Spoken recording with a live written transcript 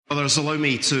Brothers, allow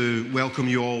me to welcome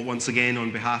you all once again on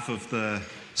behalf of the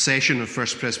session of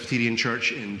First Presbyterian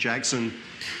Church in Jackson.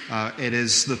 It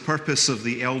is the purpose of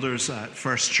the elders at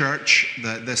First Church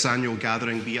that this annual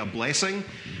gathering be a blessing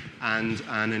and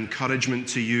an encouragement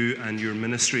to you and your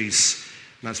ministries.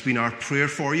 And that's been our prayer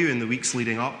for you in the weeks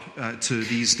leading up to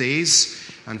these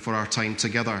days and for our time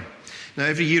together. Now,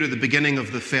 every year at the beginning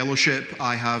of the fellowship,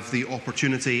 I have the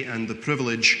opportunity and the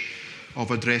privilege of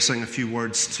addressing a few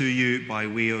words to you by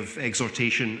way of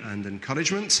exhortation and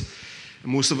encouragement.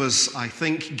 Most of us, I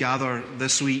think, gather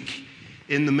this week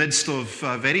in the midst of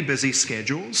very busy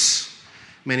schedules.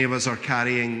 Many of us are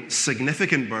carrying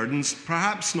significant burdens.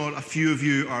 Perhaps not a few of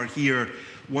you are here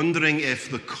wondering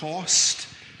if the cost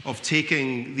of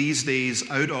taking these days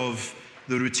out of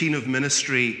the routine of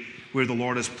ministry where the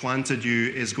Lord has planted you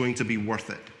is going to be worth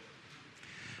it.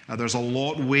 There's a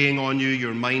lot weighing on you.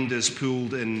 Your mind is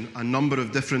pulled in a number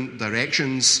of different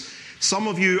directions. Some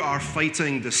of you are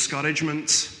fighting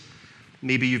discouragement.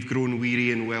 Maybe you've grown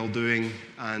weary in well-doing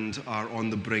and are on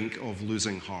the brink of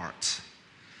losing heart.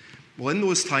 Well, in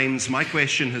those times, my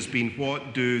question has been,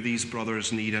 what do these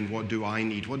brothers need and what do I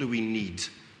need? What do we need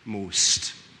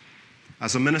most?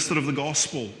 As a minister of the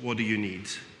gospel, what do you need?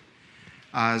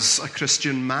 As a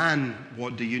Christian man,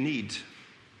 what do you need?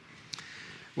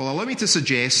 Well, allow me to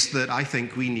suggest that I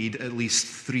think we need at least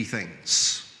three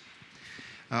things,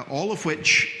 all of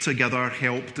which together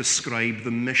help describe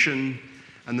the mission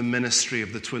and the ministry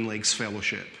of the Twin Lakes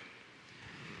Fellowship.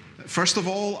 First of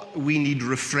all, we need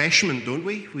refreshment, don't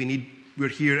we? We're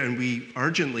here and we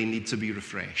urgently need to be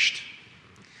refreshed.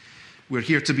 We're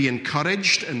here to be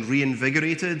encouraged and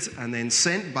reinvigorated and then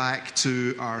sent back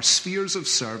to our spheres of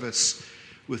service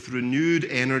with renewed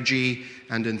energy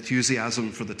and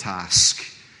enthusiasm for the task.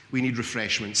 We need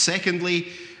refreshment. Secondly,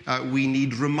 we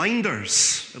need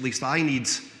reminders. At least I need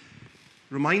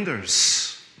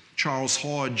reminders. Charles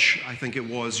Hodge, I think it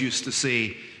was, used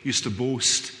to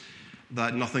boast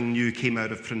that nothing new came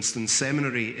out of Princeton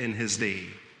Seminary in his day.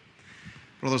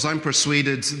 Brothers, I'm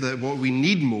persuaded that what we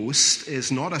need most is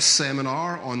not a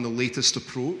seminar on the latest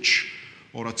approach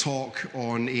or a talk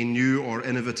on a new or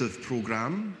innovative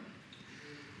program.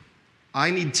 I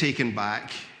need taken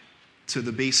back to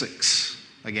the basics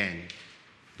again,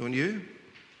 don't you?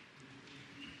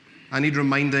 I need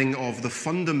reminding of the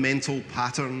fundamental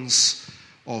patterns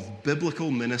of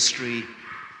biblical ministry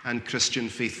and Christian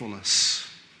faithfulness.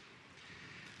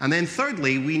 And then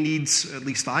thirdly, we need, at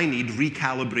least I need,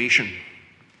 recalibration.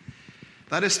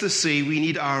 That is to say, we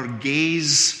need our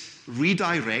gaze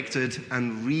redirected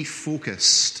and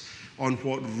refocused on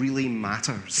what really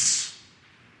matters.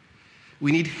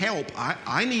 We need help.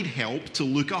 I need help to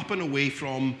look up and away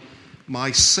from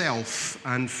myself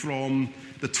and from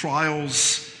the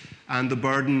trials and the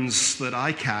burdens that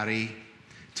I carry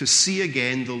to see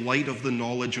again the light of the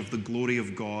knowledge of the glory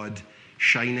of God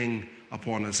shining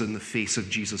upon us in the face of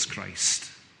Jesus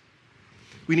Christ.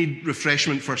 We need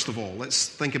refreshment, first of all. Let's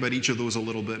think about each of those a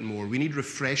little bit more. We need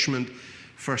refreshment,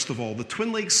 first of all. The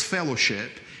Twin Lakes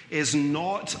Fellowship is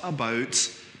not about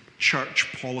church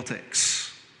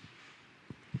politics.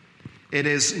 It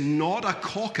is not a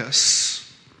caucus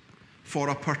for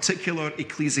a particular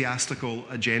ecclesiastical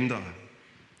agenda.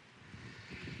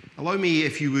 Allow me,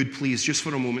 if you would please, just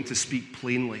for a moment to speak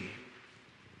plainly.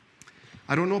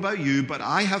 I don't know about you, but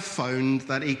I have found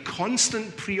that a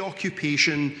constant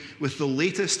preoccupation with the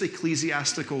latest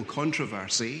ecclesiastical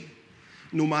controversy,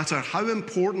 no matter how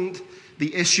important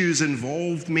the issues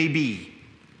involved may be,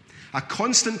 a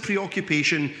constant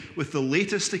preoccupation with the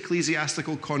latest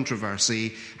ecclesiastical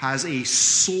controversy has a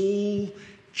soul-chilling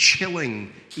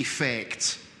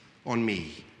effect on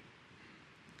me.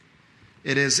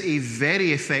 It is a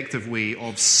very effective way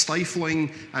of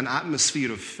stifling an atmosphere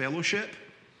of fellowship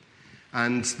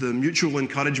and the mutual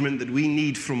encouragement that we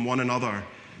need from one another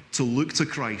to look to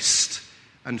Christ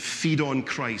and feed on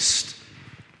Christ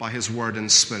by his word and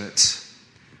spirit.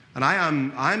 And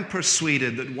I'm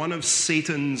persuaded that one of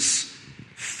Satan's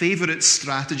favorite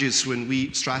strategies when we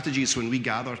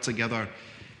gather together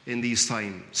in these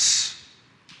times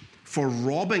for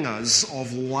robbing us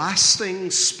of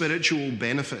lasting spiritual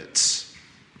benefits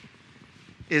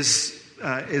is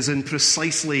in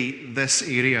precisely this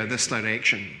area, this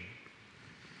direction.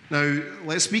 Now,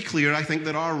 let's be clear, I think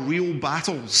there are real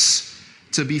battles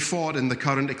to be fought in the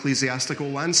current ecclesiastical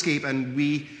landscape, and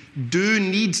we do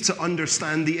need to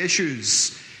understand the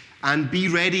issues and be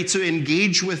ready to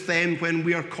engage with them when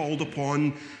we are called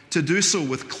upon to do so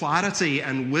with clarity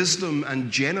and wisdom and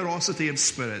generosity of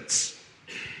spirits.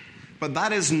 But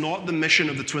that is not the mission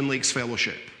of the Twin Lakes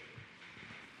Fellowship.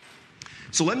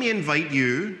 So let me invite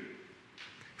you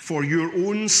for your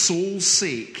own soul's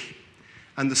sake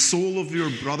and the soul of your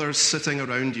brothers sitting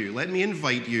around you, let me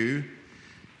invite you,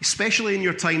 especially in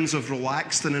your times of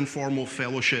relaxed and informal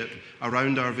fellowship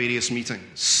around our various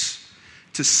meetings,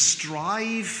 to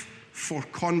strive for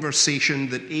conversation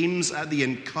that aims at the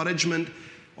encouragement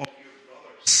of your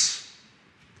brothers.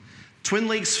 Twin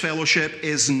Lakes Fellowship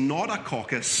is not a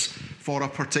caucus for a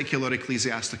particular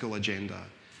ecclesiastical agenda.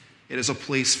 It is a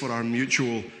place for our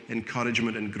mutual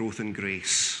encouragement and growth in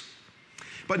grace.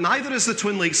 But neither is the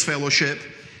Twin Lakes Fellowship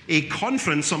a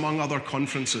conference among other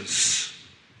conferences.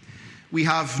 We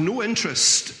have no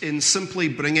interest in simply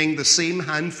bringing the same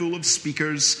handful of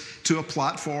speakers to a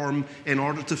platform in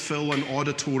order to fill an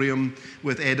auditorium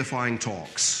with edifying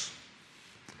talks.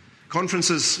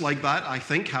 Conferences like that, I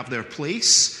think, have their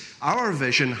place. Our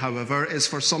vision, however, is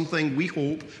for something we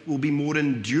hope will be more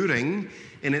enduring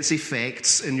in its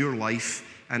effects in your life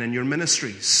and in your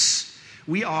ministries.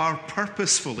 We are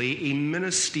purposefully a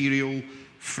ministerial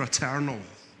fraternal.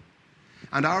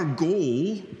 And our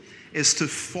goal is to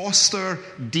foster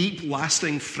deep,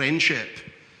 lasting friendship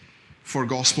for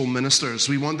gospel ministers.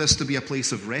 We want this to be a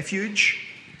place of refuge,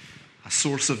 a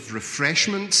source of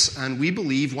refreshment, and we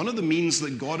believe one of the means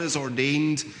that God has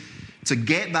ordained to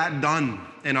get that done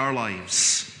in our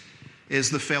lives is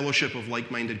the fellowship of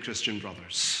like-minded Christian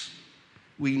brothers.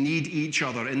 We need each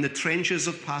other in the trenches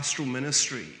of pastoral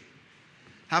ministry.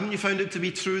 Haven't you found it to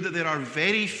be true that there are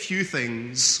very few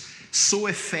things so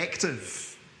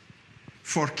effective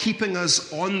for keeping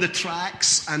us on the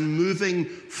tracks and moving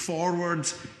forward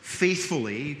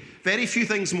faithfully? Very few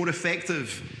things more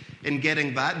effective in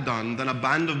getting that done than a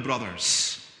band of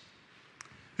brothers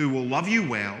who will love you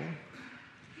well,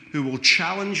 who will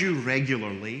challenge you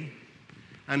regularly,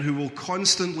 and who will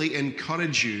constantly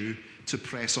encourage you to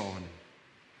press on.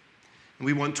 And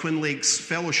we want Twin Lakes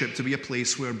Fellowship to be a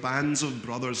place where bands of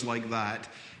brothers like that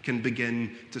can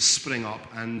begin to spring up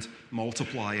and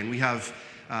multiply. And we have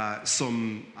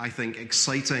some, I think,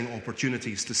 exciting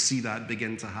opportunities to see that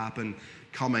begin to happen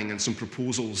coming, and some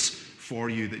proposals for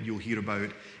you that you'll hear about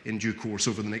in due course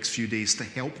over the next few days to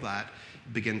help that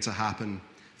begin to happen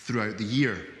throughout the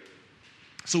year.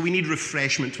 So we need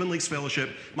refreshment. Twin Lakes Fellowship,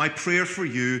 my prayer for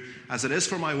you, as it is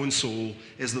for my own soul,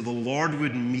 is that the Lord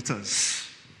would meet us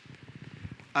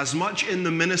as much in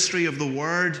the ministry of the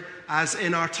Word as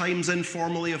in our times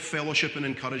informally of fellowship and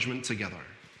encouragement together.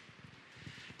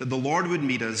 That the Lord would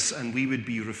meet us and we would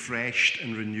be refreshed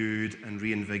and renewed and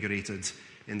reinvigorated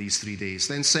in these 3 days.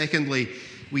 Then secondly,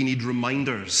 we need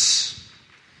reminders.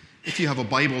 If you have a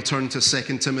Bible, turn to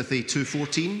 2 Timothy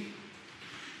 2:14.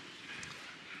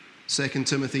 2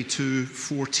 Timothy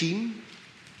 2:14.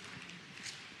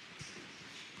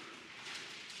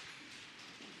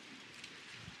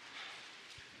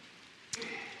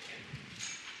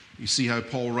 You see how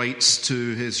Paul writes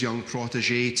to his young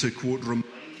protege to, quote, remind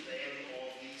them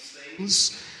of these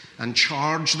things and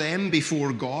charge them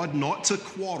before God not to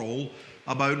quarrel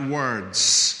about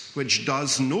words, which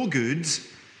does no good,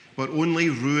 but only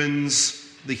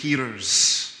ruins the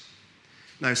hearers.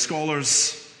 Now,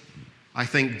 scholars, I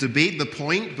think, debate the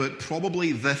point, but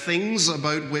probably the things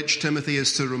about which Timothy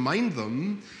is to remind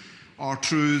them are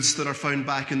truths that are found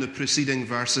back in the preceding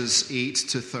verses 8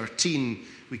 to 13.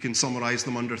 We can summarize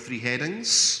them under 3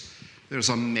 headings. There's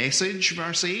a message,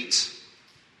 verse 8.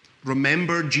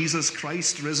 Remember Jesus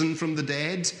Christ risen from the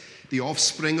dead. The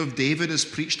offspring of David is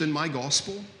preached in my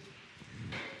gospel.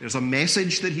 There's a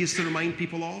message that he's to remind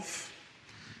people of.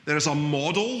 There's a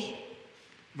model,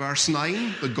 verse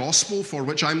 9. The gospel for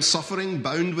which I'm suffering,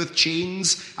 bound with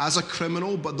chains as a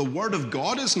criminal, but the word of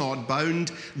God is not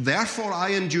bound. Therefore I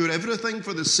endure everything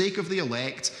for the sake of the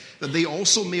elect, that they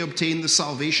also may obtain the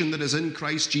salvation that is in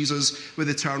Christ Jesus with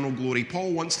eternal glory.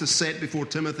 Paul wants to set before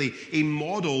Timothy a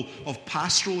model of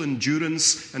pastoral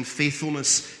endurance and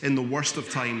faithfulness in the worst of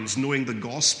times, knowing the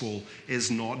gospel is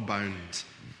not bound.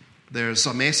 There's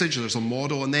a message, there's a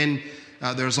model, and then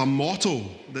there's a motto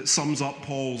that sums up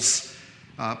Paul's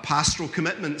pastoral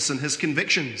commitments and his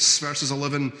convictions. Verses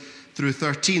 11 through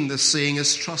 13, this saying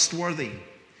is trustworthy.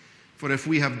 For if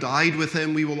we have died with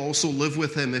him, we will also live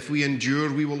with him. If we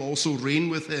endure, we will also reign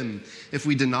with him. If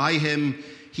we deny him,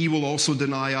 he will also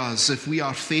deny us. If we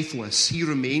are faithless, he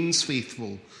remains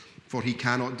faithful, for he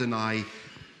cannot deny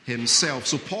himself.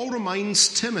 So Paul reminds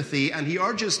Timothy, and he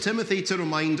urges Timothy to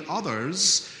remind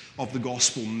others of the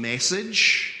gospel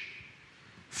message,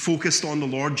 focused on the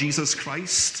Lord Jesus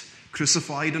Christ,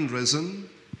 crucified and risen,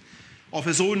 of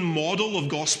his own model of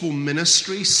gospel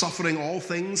ministry, suffering all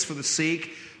things for the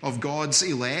sake of God's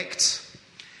elect.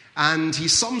 And he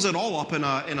sums it all up in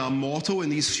a motto in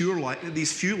these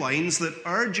few lines that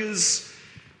urges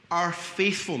our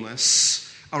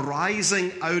faithfulness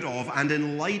arising out of and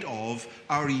in light of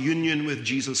our union with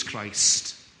Jesus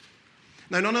Christ.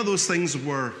 Now, none of those things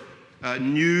were are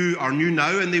new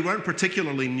now, and they weren't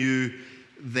particularly new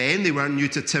then. They weren't new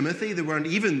to Timothy. They weren't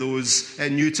even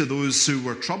new to those who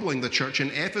were troubling the church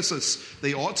in Ephesus.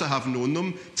 They ought to have known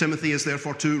them. Timothy is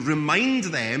therefore to remind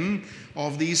them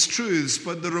of these truths.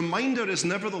 But the reminder is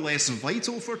nevertheless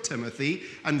vital for Timothy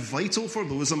and vital for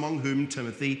those among whom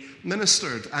Timothy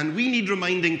ministered. And we need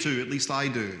reminding too, at least I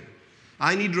do.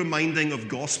 I need reminding of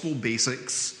gospel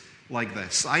basics like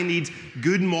this. I need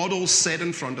good models set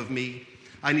in front of me.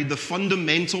 I need the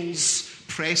fundamentals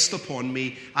pressed upon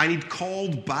me. I need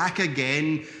called back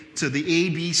again to the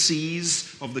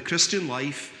ABCs of the Christian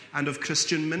life and of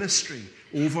Christian ministry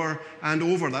over and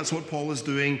over. That's what Paul is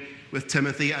doing with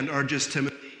Timothy and urges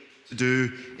Timothy to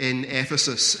do in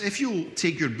Ephesus. If you'll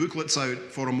take your booklets out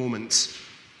for a moment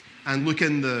and look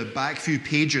in the back few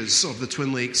pages of the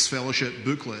Twin Lakes Fellowship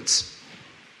booklets,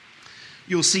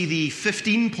 you'll see the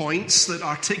 15 points that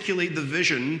articulate the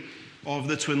vision of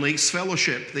the Twin Lakes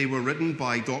Fellowship. They were written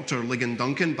by Dr. Ligon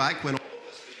Duncan back when all of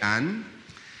this began,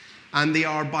 and they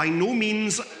are by no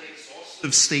means an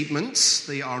exhaustive statements.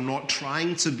 They are not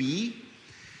trying to be.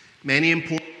 Many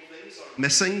important things are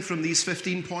missing from these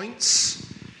 15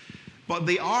 points, but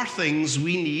they are things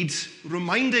we need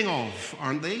reminding of,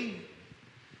 aren't they?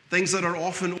 Things that are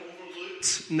often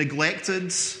overlooked,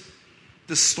 neglected,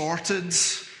 distorted,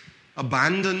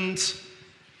 abandoned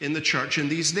in the church in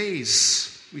these days.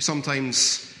 We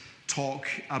sometimes talk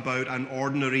about an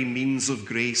ordinary means of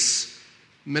grace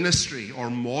ministry or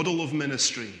model of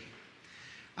ministry.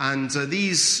 And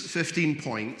these 15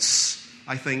 points,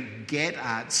 I think, get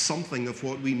at something of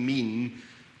what we mean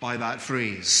by that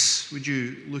phrase. Would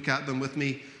you look at them with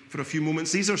me for a few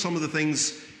moments? These are some of the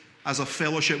things as a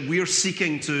fellowship we're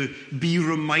seeking to be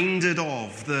reminded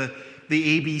of, the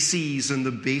ABCs and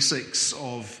the basics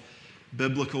of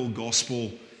biblical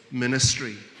gospel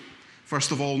ministry.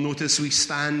 First of all, notice we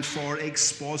stand for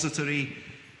expository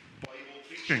Bible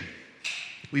preaching.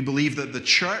 We believe that the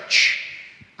church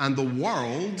and the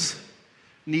world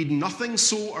need nothing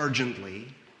so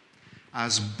urgently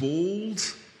as bold,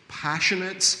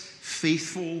 passionate,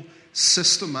 faithful,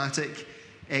 systematic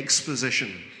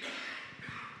exposition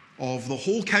of the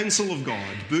whole counsel of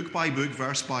God, book by book,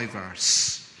 verse by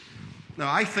verse. Now,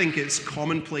 I think it's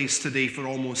commonplace today for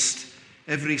almost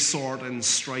every sort and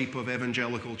stripe of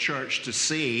evangelical church to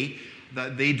say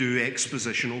that they do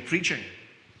expositional preaching.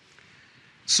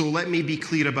 So let me be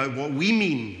clear about what we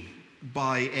mean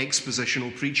by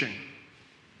expositional preaching.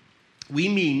 We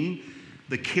mean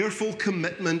the careful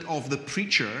commitment of the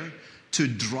preacher to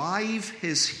drive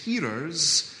his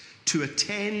hearers to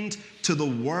attend to the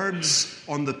words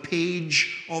on the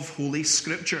page of Holy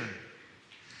Scripture,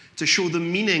 to show the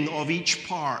meaning of each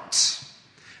part,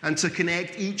 and to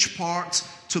connect each part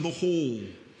to the whole. And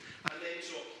then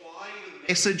to apply the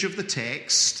message of the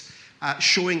text,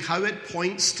 showing how it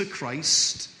points to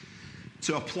Christ,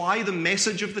 to apply the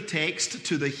message of the text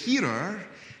to the hearer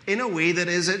in a way that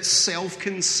is itself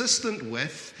consistent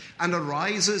with and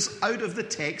arises out of the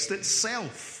text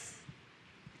itself.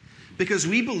 Because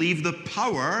we believe the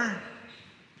power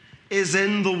is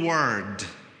in the word,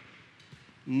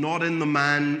 not in the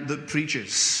man that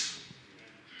preaches.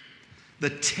 The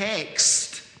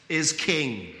text is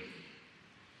king.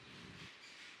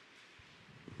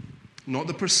 Not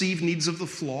the perceived needs of the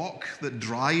flock that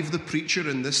drive the preacher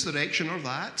in this direction or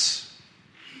that.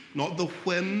 Not the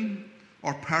whim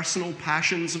or personal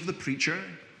passions of the preacher.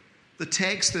 The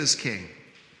text is king.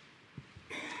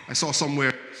 I saw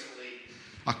somewhere recently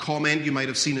a comment, you might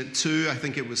have seen it too, I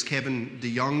think it was Kevin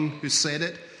DeYoung who said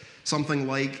it, something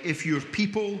like, if your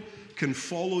people can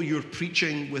follow your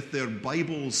preaching with their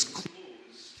Bibles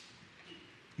closed,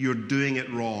 you're doing it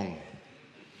wrong.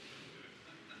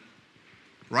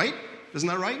 Right? Isn't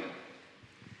that right?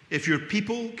 If your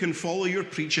people can follow your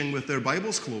preaching with their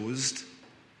Bibles closed,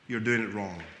 you're doing it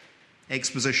wrong.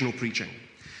 Expositional preaching.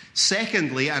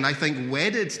 Secondly, and I think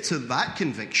wedded to that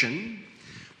conviction,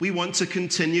 we want to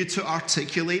continue to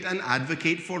articulate and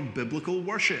advocate for biblical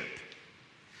worship.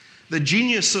 The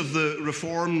genius of the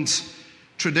Reformed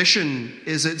tradition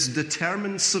is its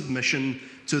determined submission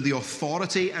to the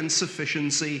authority and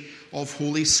sufficiency of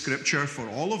Holy Scripture for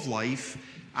all of life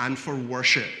and for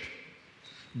worship.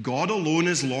 God alone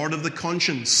is Lord of the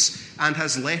conscience and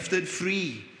has left it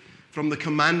free from the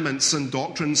commandments and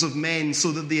doctrines of men,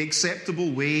 so that the acceptable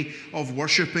way of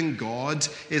worshipping God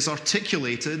is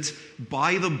articulated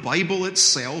by the Bible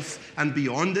itself, and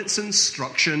beyond its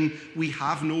instruction, we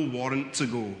have no warrant to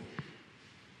go.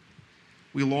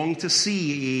 We long to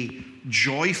see a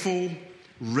joyful,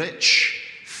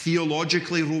 rich,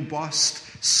 theologically robust,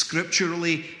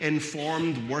 scripturally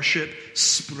informed worship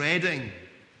spreading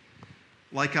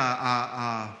like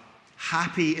a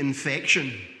happy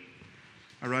infection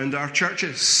around our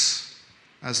churches.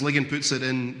 As Ligon puts it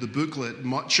in the booklet,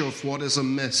 much of what is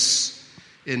amiss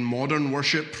in modern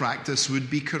worship practice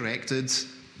would be corrected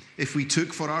if we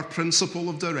took for our principle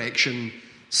of direction,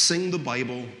 sing the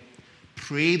Bible,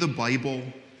 pray the Bible,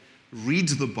 read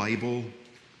the Bible,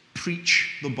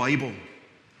 preach the Bible.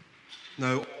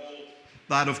 Now,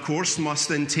 that, of course, must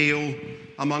entail,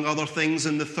 among other things,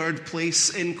 in the third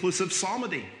place, inclusive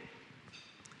psalmody.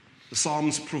 The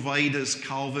Psalms provide, as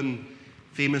Calvin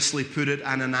famously put it,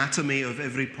 an anatomy of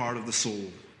every part of the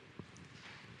soul.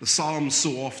 The Psalms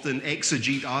so often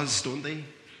exegete us, don't they?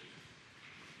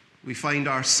 We find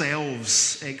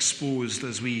ourselves exposed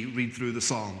as we read through the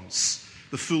Psalms.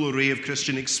 The full array of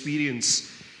Christian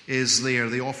experience is there.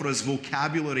 They offer us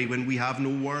vocabulary when we have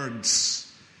no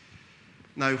words.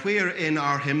 Now, where in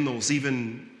our hymnals,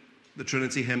 even the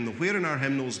Trinity hymnal, where in our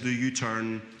hymnals do you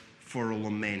turn for a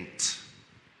lament?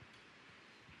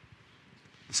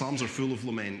 The Psalms are full of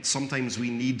lament. Sometimes we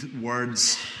need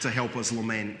words to help us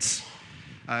lament.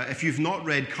 If you've not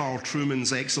read Carl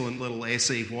Trueman's excellent little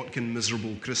essay, What Can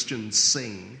Miserable Christians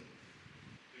Sing?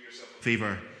 Do yourself a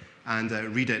favor and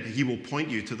read it. He will point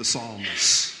you to the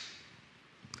Psalms.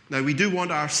 Now, we do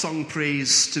want our sung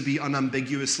praise to be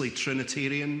unambiguously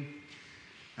Trinitarian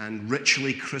and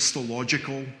richly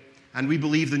Christological. And we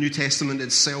believe the New Testament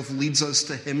itself leads us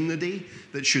to hymnody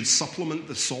that should supplement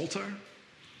the Psalter.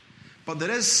 But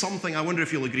there is something, I wonder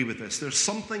if you'll agree with this, there's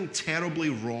something terribly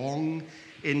wrong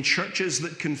in churches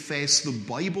that confess the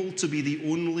Bible to be the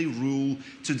only rule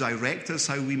to direct us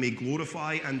how we may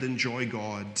glorify and enjoy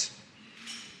God,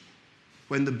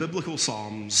 when the biblical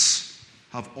Psalms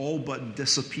have all but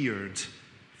disappeared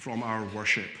from our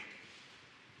worship.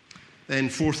 Then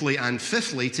fourthly and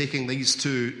fifthly, taking these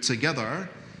two together,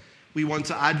 we want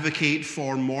to advocate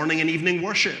for morning and evening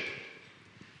worship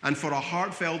and for a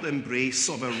heartfelt embrace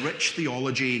of a rich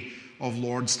theology of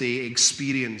Lord's Day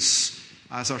experience,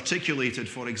 as articulated,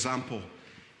 for example,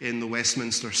 in the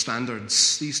Westminster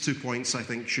Standards. These 2 points, I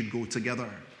think, should go together.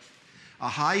 A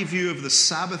high view of the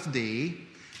Sabbath day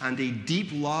and a deep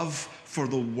love for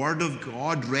the Word of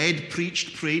God, read,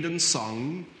 preached, prayed, and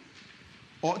sung,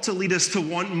 ought to lead us to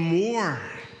want more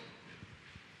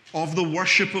of the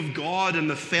worship of God and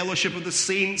the fellowship of the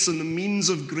saints and the means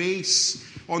of grace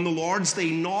on the Lord's Day,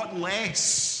 not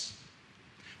less.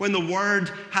 When the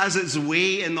Word has its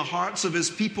way in the hearts of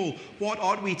His people, what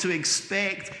ought we to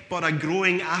expect but a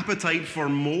growing appetite for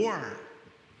more?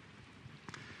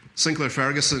 Sinclair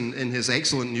Ferguson, in his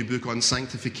excellent new book on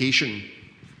sanctification,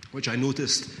 which I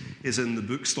noticed is in the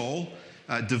bookstall,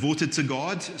 Devoted to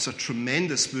God. It's a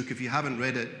tremendous book. If you haven't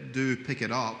read it, do pick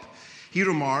it up. He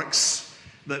remarks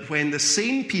that when the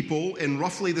same people in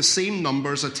roughly the same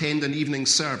numbers attend an evening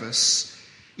service,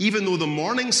 even though the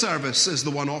morning service is the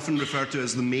one often referred to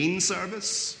as the main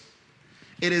service,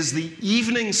 it is the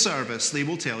evening service, they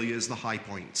will tell you, is the high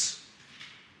point.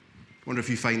 I wonder if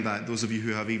you find that, those of you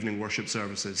who have evening worship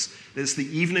services. It's the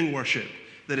evening worship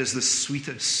that is the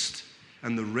sweetest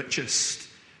and the richest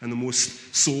and the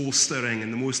most soul-stirring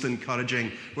and the most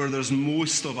encouraging, where there's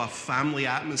most of a family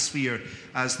atmosphere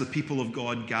as the people of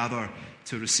God gather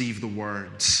to receive the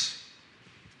words.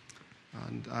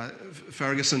 And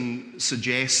Ferguson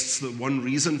suggests that one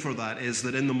reason for that is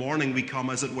that in the morning we come,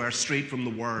 as it were, straight from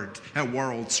the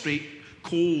world, straight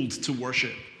cold to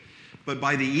worship. But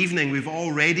by the evening we've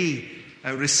already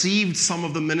received some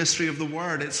of the ministry of the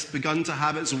Word. It's begun to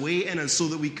have its way in us so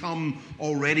that we come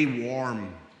already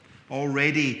warm,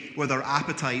 already with our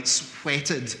appetites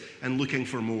whetted and looking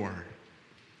for more.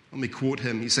 Let me quote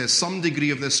him. He says, "Some degree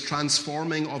of this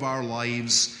transforming of our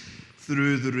lives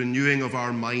through the renewing of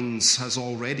our minds has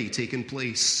already taken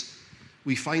place.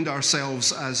 We find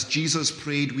ourselves, as Jesus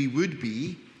prayed we would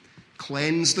be,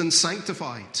 cleansed and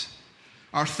sanctified.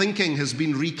 Our thinking has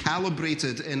been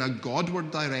recalibrated in a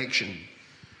Godward direction.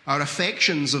 Our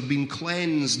affections have been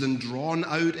cleansed and drawn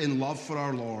out in love for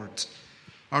our Lord.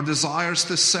 Our desires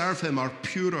to serve Him are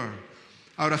purer.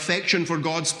 Our affections for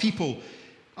God's people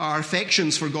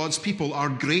are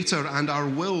greater, and our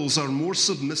wills are more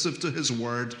submissive to His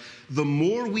word. The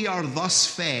more we are thus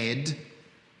fed,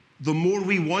 the more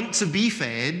we want to be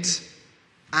fed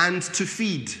and to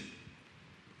feed.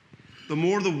 The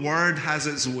more the word has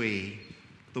its way,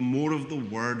 the more of the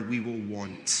word we will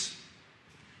want."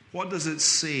 What does it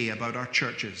say about our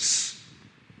churches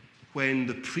when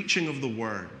the preaching of the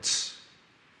word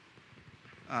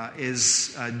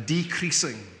is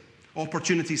decreasing?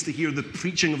 Opportunities to hear the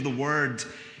preaching of the word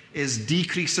is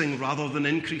decreasing rather than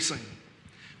increasing.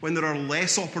 when there are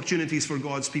less opportunities for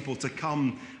God's people to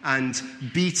come and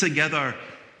be together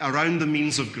around the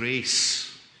means of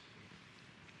grace.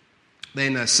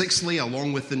 Then sixthly,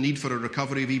 along with the need for a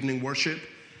recovery of evening worship,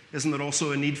 isn't there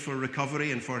also a need for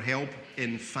recovery and for help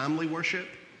in family worship?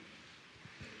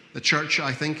 The church,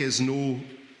 I think, is no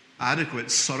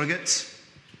adequate surrogate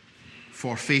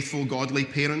for faithful, godly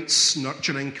parents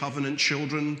nurturing covenant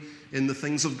children in the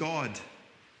things of God.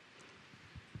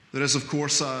 There is, of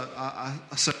course, a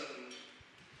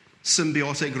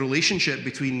symbiotic relationship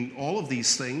between all of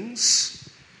these things.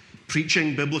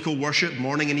 Preaching, biblical worship,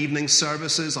 morning and evening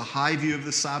services, a high view of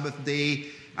the Sabbath day,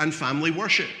 and family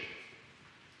worship.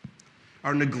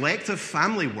 Our neglect of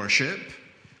family worship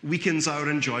weakens our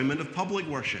enjoyment of public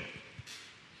worship.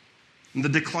 And the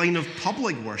decline of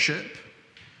public worship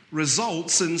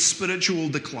results in spiritual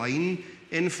decline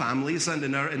in families and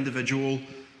in our individual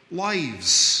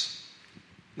lives.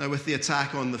 Now, with the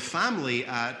attack on the family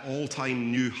at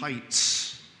all-time new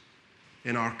heights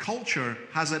in our culture,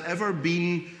 has it ever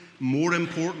been more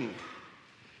important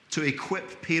to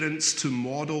equip parents to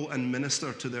model and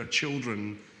minister to their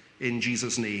children in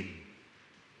Jesus' name?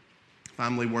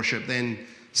 Family worship. Then,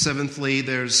 seventhly,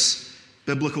 there's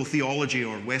biblical theology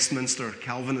or Westminster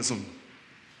Calvinism.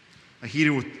 A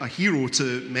hero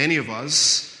to many of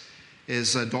us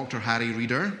is Dr. Harry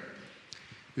Reeder,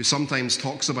 who sometimes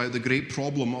talks about the great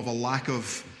problem of a lack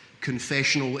of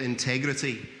confessional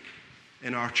integrity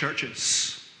in our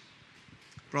churches.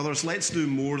 Brothers, let's do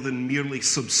more than merely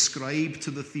subscribe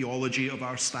to the theology of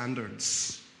our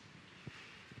standards.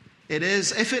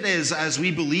 If it is, as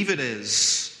we believe it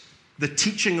is, the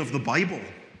teaching of the Bible,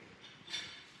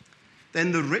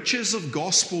 then the riches of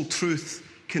gospel truth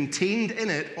contained in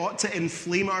it ought to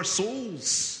inflame our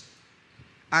souls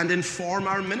and inform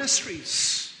our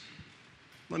ministries.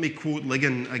 Let me quote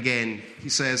Ligon again. He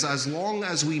says, as long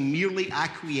as we merely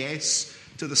acquiesce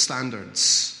to the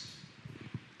standards,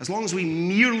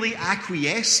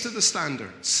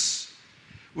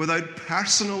 without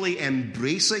personally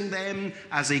embracing them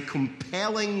as a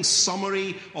compelling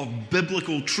summary of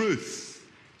biblical truth,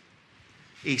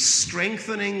 a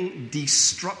strengthening,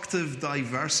 destructive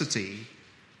diversity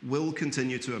will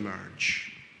continue to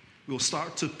emerge. We'll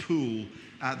start to pull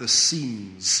at the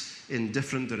seams in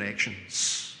different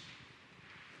directions.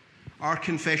 Our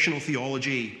confessional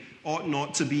theology ought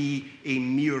not to be a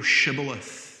mere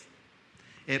shibboleth.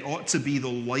 It ought to be the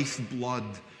lifeblood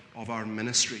of our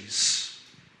ministries.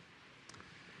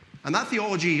 And that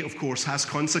theology, of course, has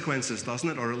consequences, doesn't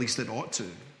it? Or at least it ought to.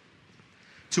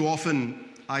 Too often,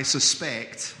 I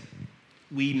suspect,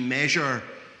 we measure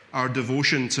our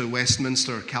devotion to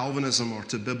Westminster Calvinism or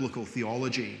to biblical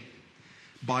theology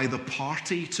by the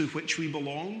party to which we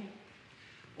belong,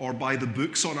 or by the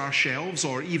books on our shelves,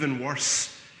 or even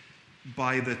worse,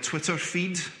 by the Twitter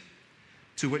feed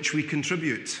to which we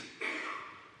contribute.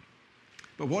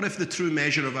 But what if the true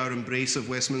measure of our embrace of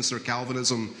Westminster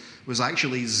Calvinism was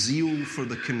actually zeal for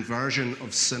the conversion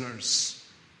of sinners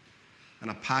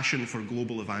and a passion for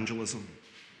global evangelism?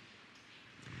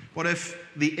 What if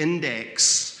the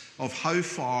index of how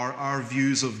far our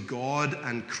views of God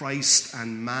and Christ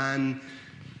and man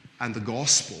and the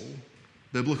gospel,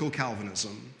 biblical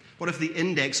Calvinism, what if the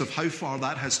index of how far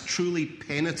that has truly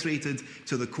penetrated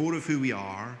to the core of who we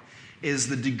are is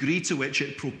the degree to which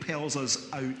it propels us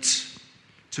out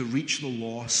to reach the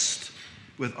lost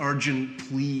with urgent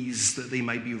pleas that they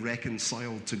might be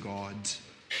reconciled to God?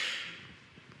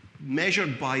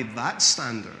 Measured by that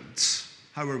standard,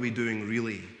 how are we doing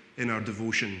really in our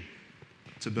devotion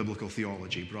to biblical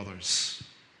theology, brothers?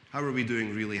 How are we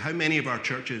doing really? How many of our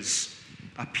churches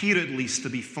appear at least to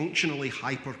be functionally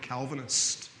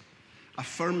hyper-Calvinist,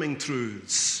 affirming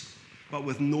truths, but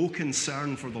with no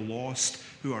concern for the lost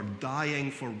who are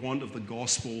dying for want of the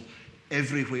gospel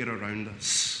everywhere around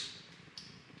us?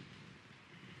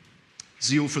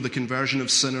 Zeal for the conversion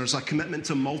of sinners, a commitment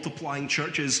to multiplying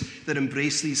churches that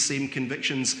embrace these same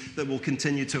convictions that will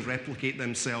continue to replicate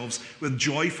themselves with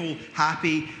joyful,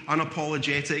 happy,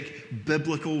 unapologetic,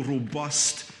 biblical,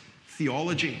 robust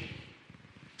theology.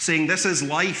 Saying this is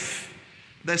life,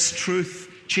 this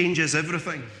truth changes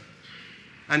everything.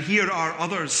 And here are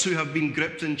others who have been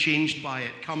gripped and changed by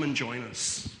it. Come and join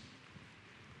us.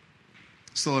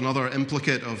 Still another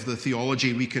implicate of the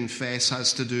theology we confess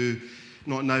has to do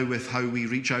not now with how we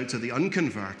reach out to the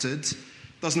unconverted.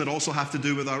 Doesn't it also have to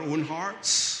do with our own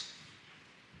hearts?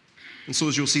 And so,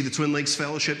 as you'll see, the Twin Lakes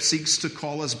Fellowship seeks to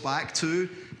call us back to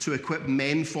equip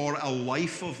men for a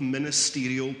life of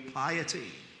ministerial piety.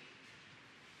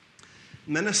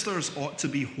 Ministers ought to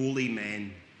be holy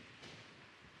men.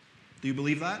 Do you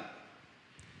believe that?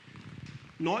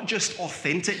 Not just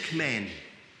authentic men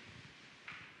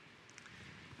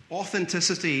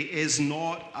Authenticity is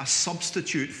not a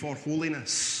substitute for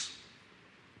holiness.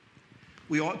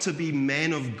 We ought to be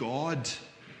men of God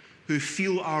who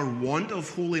feel our want of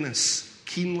holiness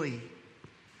keenly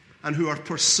and who are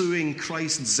pursuing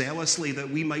Christ zealously that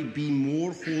we might be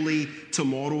more holy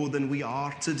tomorrow than we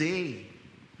are today.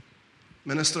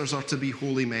 Ministers are to be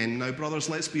holy men. Now, brothers,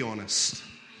 let's be honest.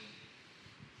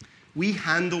 We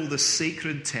handle the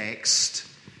sacred text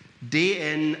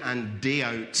day in and day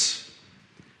out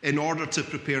in order to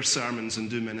prepare sermons and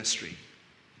do ministry.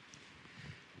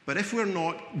 But if we're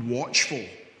not watchful,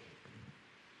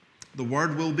 the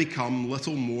word will become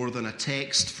little more than a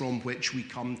text from which we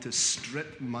come to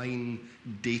strip mine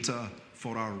data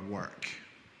for our work.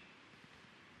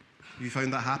 Have you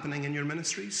found that happening in your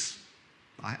ministries?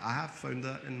 I have found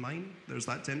that in mine. There's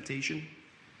that temptation.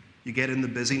 You get in the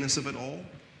busyness of it all,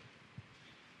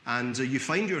 and you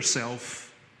find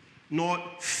yourself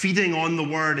not feeding on the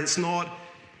word. It's not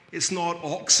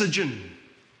oxygen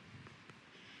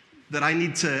that I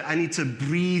need to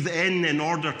breathe in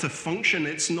order to function.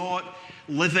 It's not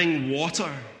living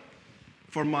water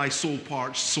for my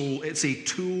soul-parched soul. It's a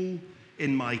tool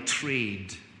in my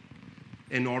trade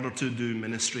in order to do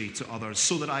ministry to others,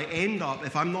 so that I end up,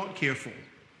 if I'm not careful,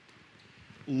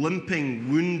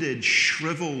 limping, wounded,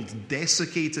 shriveled,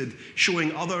 desiccated,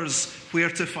 showing others where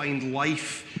to find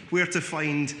life, where to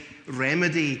find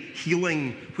remedy,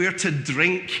 healing, where to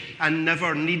drink and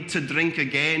never need to drink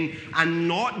again, and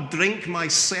not drink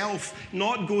myself,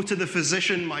 not go to the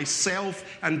physician myself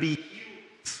and be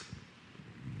healed.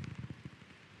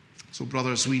 So,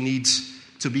 brothers, we need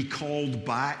to be called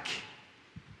back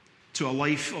to a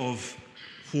life of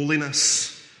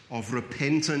holiness, of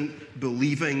repentant,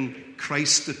 believing,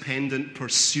 Christ-dependent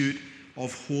pursuit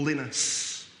of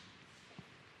holiness.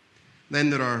 Then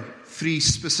there are 3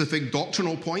 specific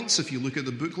doctrinal points, if you look at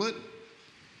the booklet,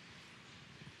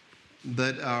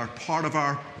 that are part of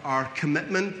our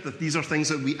commitment, that these are things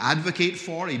that we advocate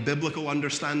for: a biblical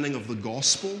understanding of the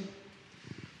gospel,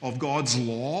 of God's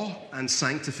law and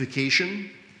sanctification,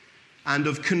 and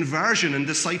of conversion and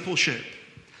discipleship.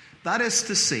 That is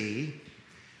to say,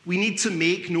 we need to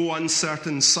make no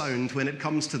uncertain sound when it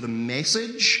comes to the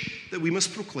message that we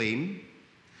must proclaim,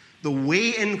 the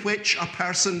way in which a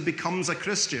person becomes a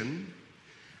Christian,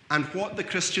 and what the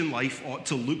Christian life ought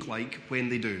to look like when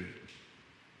they do.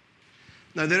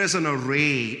 Now, there is an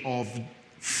array of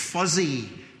fuzzy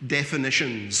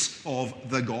definitions of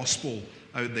the gospel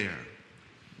out there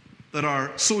that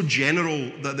are so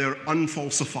general that they're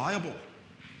unfalsifiable.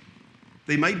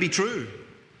 They might be true,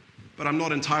 but I'm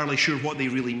not entirely sure what they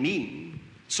really mean,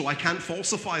 so I can't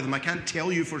falsify them. I can't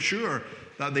tell you for sure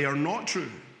that they are not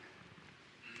true.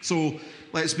 So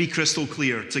let's be crystal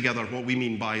clear together what we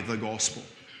mean by the gospel.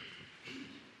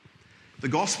 The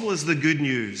gospel is the good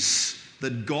news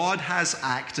that God has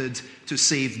acted to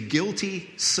save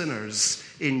guilty sinners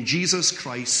in Jesus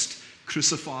Christ,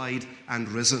 crucified and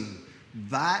risen.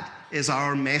 That is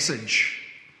our message.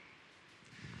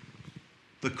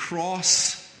 The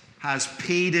cross has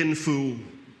paid in full.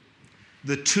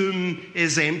 The tomb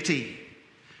is empty.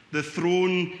 The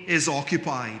throne is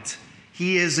occupied.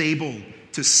 He is able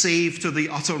to save to the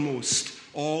uttermost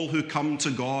all who come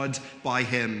to God by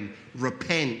him.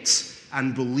 Repent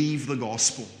and believe the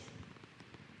gospel.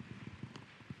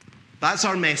 That's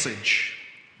our message.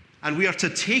 And we are to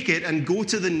take it and go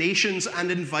to the nations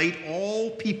and invite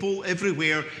all people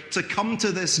everywhere to come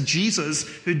to this Jesus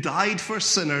who died for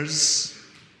sinners.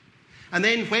 And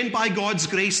then when by God's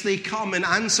grace they come in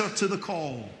answer to the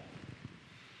call,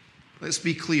 let's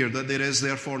be clear that there is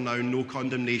therefore now no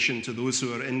condemnation to those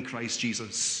who are in Christ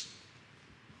Jesus.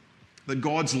 That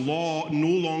God's law no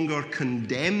longer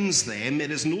condemns them.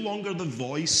 It is no longer the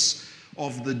voice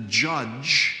of the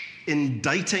judge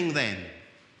indicting them,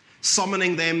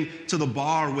 summoning them to the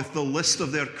bar with the list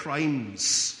of their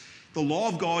crimes. The law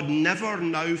of God never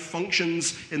now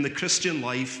functions in the Christian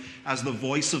life as the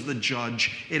voice of the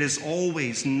judge. It is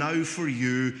always now for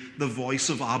you the voice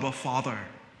of Abba Father.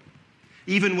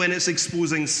 Even when it's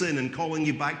exposing sin and calling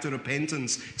you back to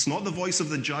repentance, it's not the voice of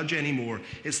the judge anymore.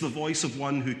 It's the voice of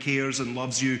one who cares and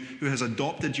loves you, who has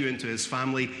adopted you into his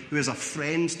family, who is a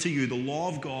friend to you. The law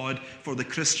of God for the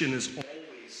Christian is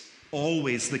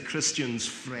always the Christian's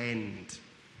friend.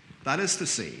 That is to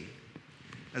say,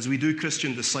 as we do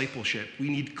Christian discipleship, we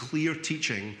need clear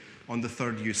teaching on the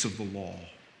third use of the law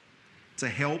to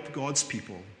help God's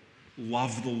people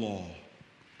love the law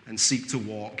and seek to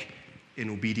walk in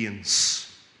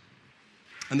obedience.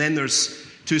 And then there's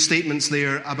 2 statements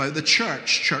there about the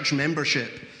church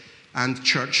membership and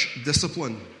church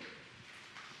discipline.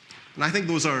 And I think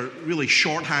those are really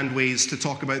shorthand ways to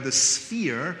talk about the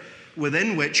sphere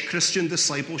within which Christian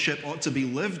discipleship ought to be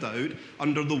lived out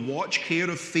under the watch care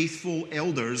of faithful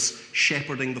elders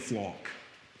shepherding the flock.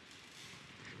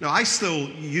 Now,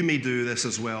 you may do this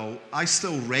as well, I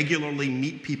still regularly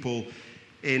meet people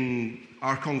in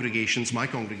our congregations, my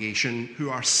congregation, who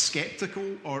are skeptical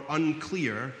or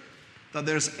unclear that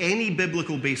there's any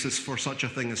biblical basis for such a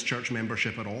thing as church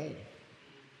membership at all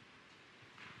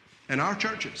in our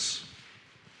churches.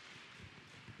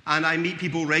 And I meet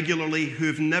people regularly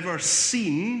who've never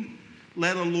seen,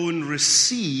 let alone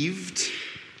received,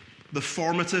 the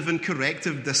formative and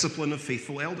corrective discipline of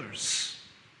faithful elders.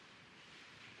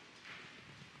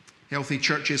 Healthy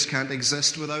churches can't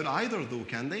exist without either, though,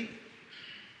 can they?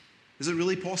 Is it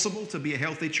really possible to be a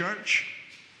healthy church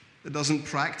that doesn't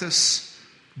practice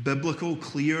biblical,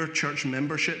 clear church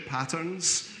membership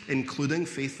patterns, including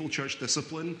faithful church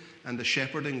discipline and the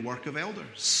shepherding work of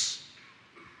elders?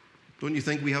 Don't you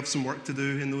think we have some work to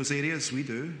do in those areas? We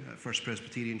do at First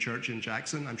Presbyterian Church in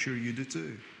Jackson. I'm sure you do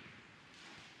too.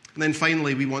 And then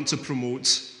finally, we want to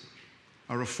promote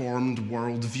a reformed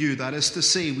worldview. That is to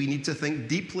say, we need to think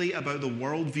deeply about the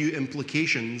worldview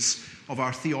implications of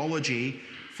our theology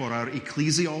for our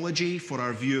ecclesiology, for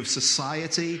our view of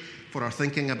society, for our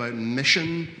thinking about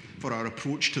mission, for our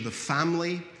approach to the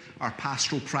family, our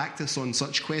pastoral practice on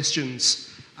such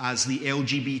questions as the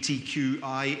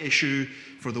LGBTQI issue,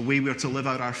 for the way we're to live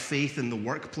out our faith in the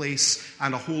workplace,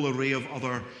 and a whole array of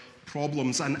other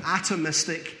problems. An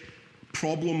atomistic,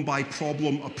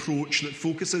 problem-by-problem approach that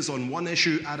focuses on one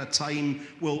issue at a time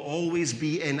will always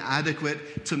be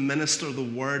inadequate to minister the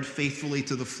word faithfully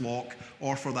to the flock,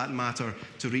 or for that matter,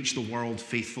 to reach the world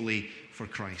faithfully for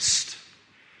Christ.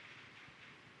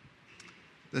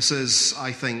 This is,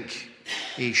 I think,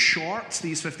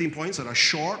 these 15 points are a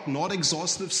short, not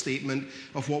exhaustive statement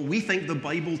of what we think the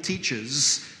Bible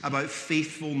teaches about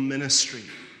faithful ministry.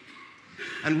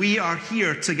 And we are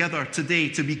here together today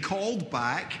to be called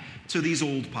back to these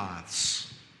old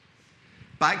paths,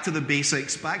 back to the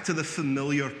basics, back to the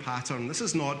familiar pattern. This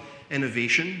is not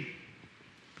innovation.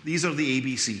 These are the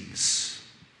ABCs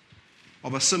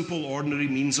of a simple, ordinary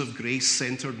means of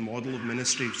grace-centered model of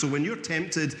ministry. So when you're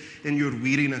tempted in your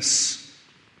weariness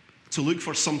to look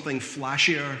for something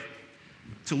flashier,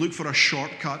 to look for a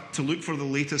shortcut, to look for the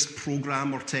latest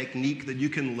program or technique that you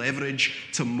can leverage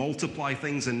to multiply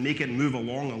things and make it move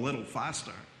along a little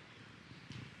faster,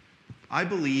 I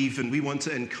believe, and we want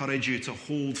to encourage you to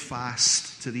hold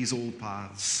fast to these old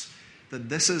paths, that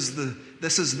this is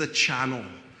the channel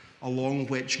along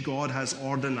which God has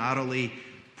ordinarily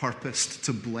purposed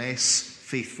to bless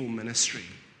faithful ministry.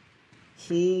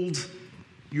 Hold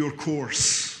your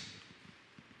course.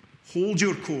 Hold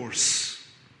your course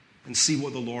and see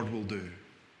what the Lord will do.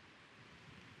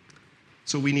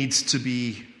 So we need to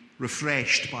be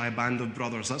refreshed by a band of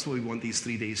brothers. That's what we want these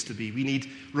 3 days to be. We need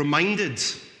reminded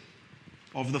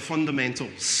of the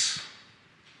fundamentals,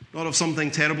 not of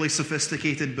something terribly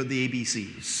sophisticated, but the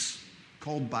ABCs,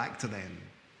 called back to them.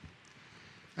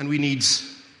 And we need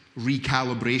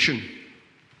recalibration.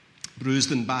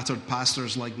 Bruised and battered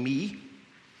pastors like me,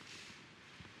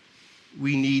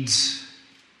 we need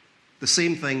the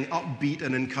same thing upbeat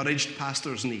and encouraged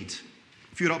pastors need.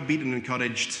 If you're upbeat and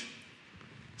encouraged,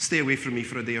 stay away from me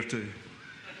for a day or two.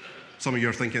 Some of you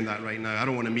are thinking that right now. I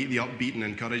don't want to meet the upbeat and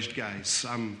encouraged guys.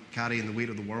 I'm carrying the weight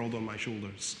of the world on my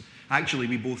shoulders. Actually,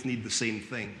 we both need the same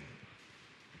thing,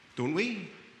 don't we?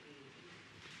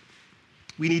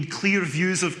 We need clear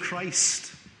views of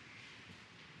Christ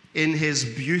in his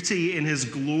beauty, in his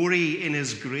glory, in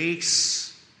his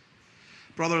grace.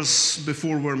 Brothers,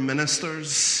 before we're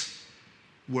ministers,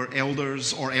 we're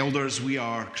elders, we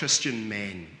are Christian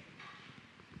men.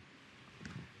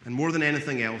 And more than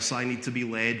anything else, I need to be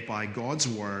led by God's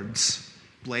words,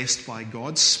 blessed by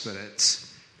God's Spirit,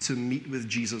 to meet with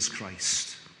Jesus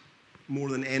Christ. More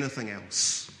than anything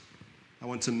else, I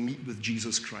want to meet with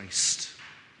Jesus Christ,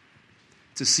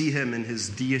 to see him in his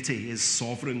deity, his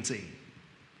sovereignty,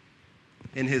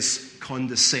 in his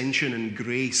condescension and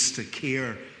grace to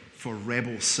care for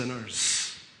rebel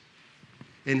sinners,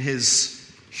 in his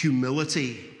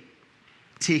humility,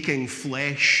 taking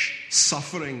flesh,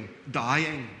 suffering,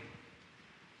 dying,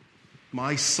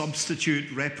 my substitute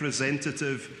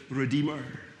representative Redeemer,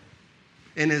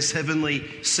 in his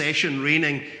heavenly session,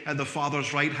 reigning at the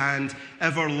Father's right hand,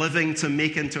 ever living to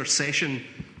make intercession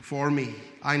for me.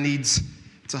 I need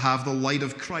to have the light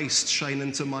of Christ shine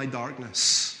into my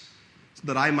darkness, so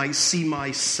that I might see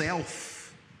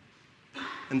myself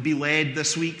and be led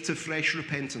this week to fresh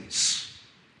repentance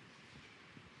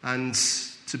and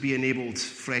to be enabled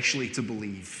freshly to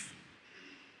believe.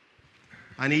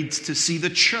 I need to see the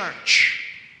church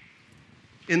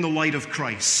in the light of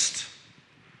Christ.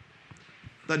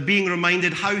 That being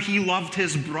reminded how he loved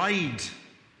his bride,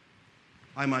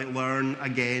 I might learn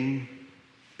again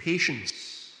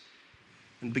patience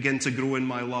and begin to grow in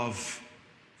my love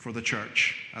for the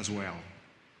church as well.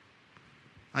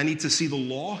 I need to see the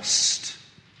lost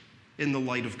in the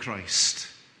light of Christ.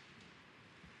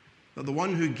 That the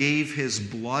one who gave his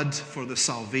blood for the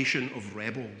salvation of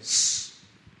rebels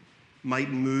might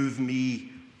move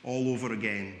me all over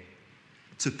again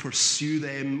to pursue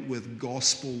them with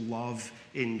gospel love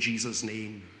in Jesus'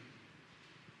 name.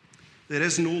 There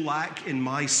is no lack in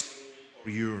my soul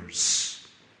or yours.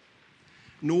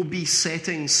 No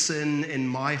besetting sin in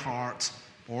my heart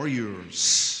or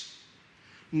yours.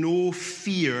 No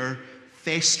fear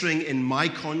festering in my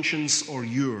conscience or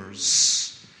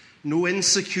yours. No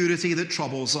insecurity that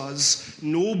troubles us.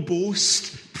 No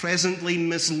boast presently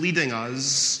misleading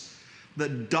us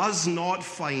that does not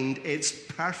find its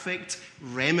perfect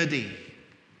remedy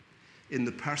in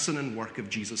the person and work of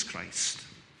Jesus Christ.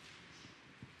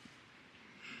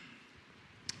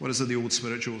 What is it the old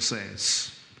spiritual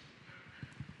says?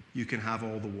 You can have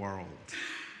all the world.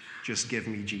 Just give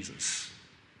me Jesus.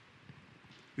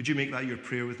 Would you make that your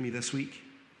prayer with me this week?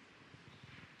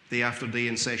 Day after day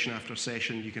and session after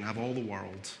session, you can have all the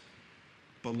world.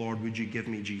 But Lord, would you give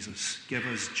me Jesus? Give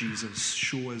us Jesus.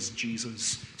 Show us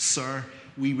Jesus. Sir,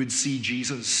 we would see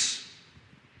Jesus.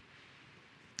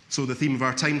 So the theme of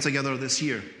our time together this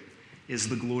year is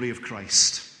the glory of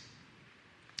Christ.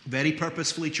 Very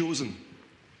purposefully chosen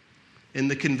in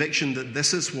the conviction that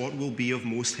this is what will be of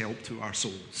most help to our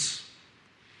souls.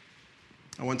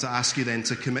 I want to ask you then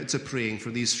to commit to praying for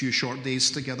these few short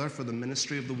days together for the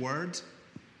ministry of the Word.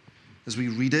 As we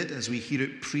read it, as we hear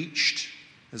it preached,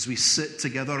 as we sit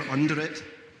together under it,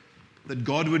 that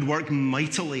God would work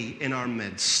mightily in our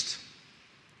midst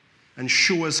and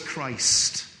show us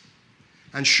Christ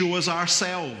and show us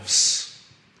ourselves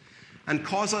and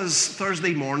cause us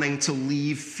Thursday morning to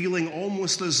leave feeling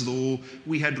almost as though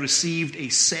we had received a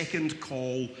second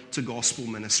call to gospel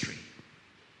ministry.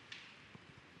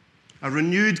 A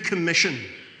renewed commission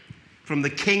from the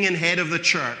King and head of the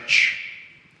church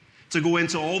to go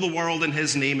into all the world in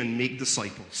his name and make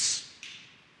disciples.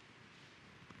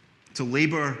 To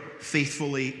labor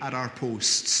faithfully at our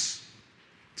posts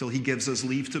till he gives us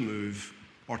leave to move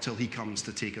or till he comes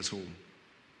to take us home.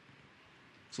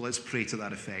 So let's pray to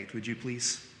that effect, would you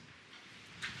please?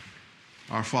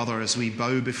 Our Father, as we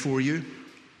bow before you,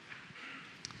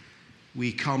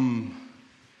 we come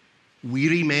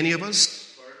weary, many of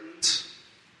us, burdened,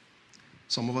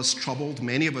 some of us troubled,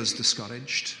 many of us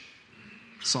discouraged,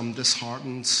 some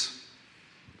disheartened,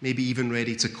 maybe even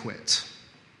ready to quit.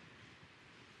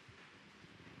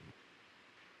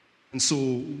 And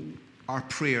so our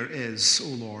prayer is, oh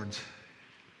Lord,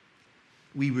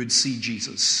 we would see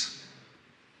Jesus.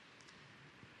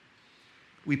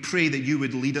 We pray that you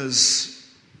would lead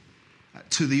us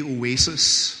to the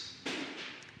oasis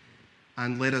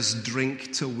and let us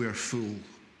drink till we're full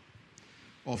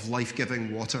of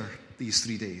life-giving water these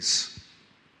 3 days.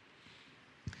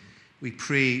 We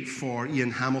pray for Ian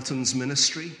Hamilton's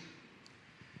ministry.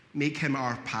 Make him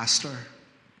our pastor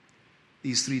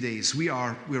these 3 days.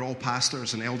 We're all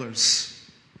pastors and elders.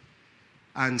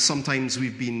 And sometimes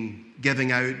we've been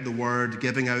giving out the word,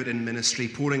 giving out in ministry,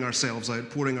 pouring ourselves out.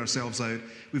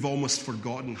 We've almost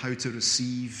forgotten how to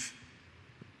receive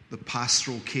the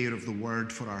pastoral care of the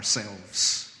word for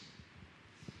ourselves.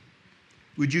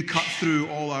 Would you cut through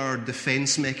all our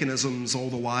defense mechanisms, all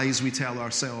the lies we tell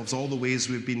ourselves, all the ways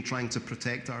we've been trying to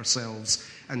protect ourselves,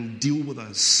 and deal with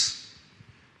us?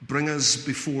 Bring us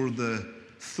before the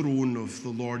throne of the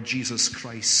Lord Jesus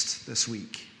Christ this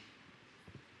week.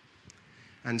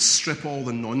 And strip all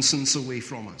the nonsense away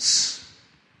from us.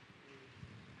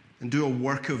 And do a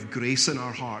work of grace in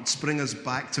our hearts. Bring us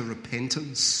back to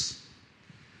repentance.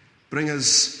 Bring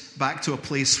us back to a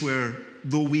place where,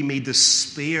 though we may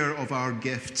despair of our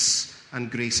gifts and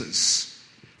graces,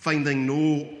 finding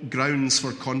no grounds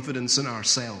for confidence in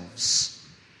ourselves,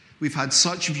 we've had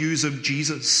such views of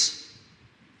Jesus,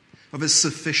 of his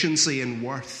sufficiency and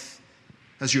worth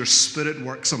as your Spirit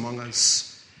works among us,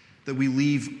 that we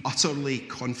leave utterly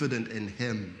confident in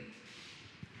him,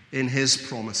 in his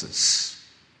promises,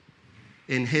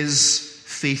 in his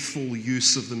faithful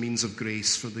use of the means of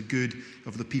grace for the good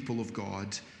of the people of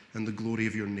God and the glory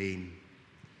of your name.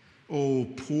 Oh,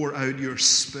 pour out your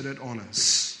Spirit on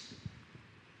us.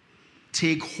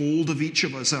 Take hold of each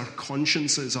of us, our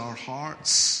consciences, our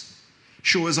hearts.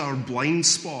 Show us our blind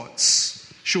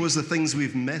spots. Show us the things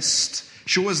we've missed.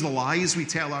 Show us the lies we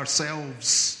tell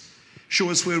ourselves. Show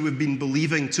us where we've been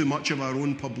believing too much of our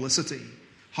own publicity.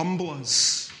 Humble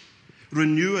us.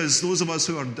 Renew us, those of us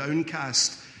who are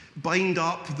downcast. Bind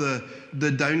up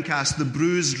the downcast, the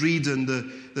bruised reed and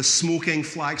the smoking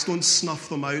flax. Don't snuff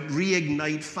them out.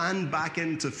 Reignite, fan back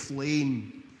into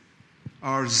flame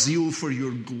our zeal for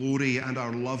your glory and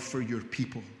our love for your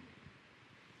people.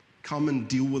 Come and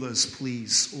deal with us,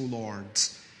 please, O Lord,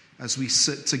 as we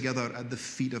sit together at the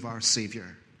feet of our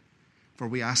Savior. For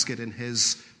we ask it in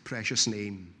his precious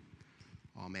name.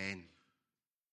 Amen.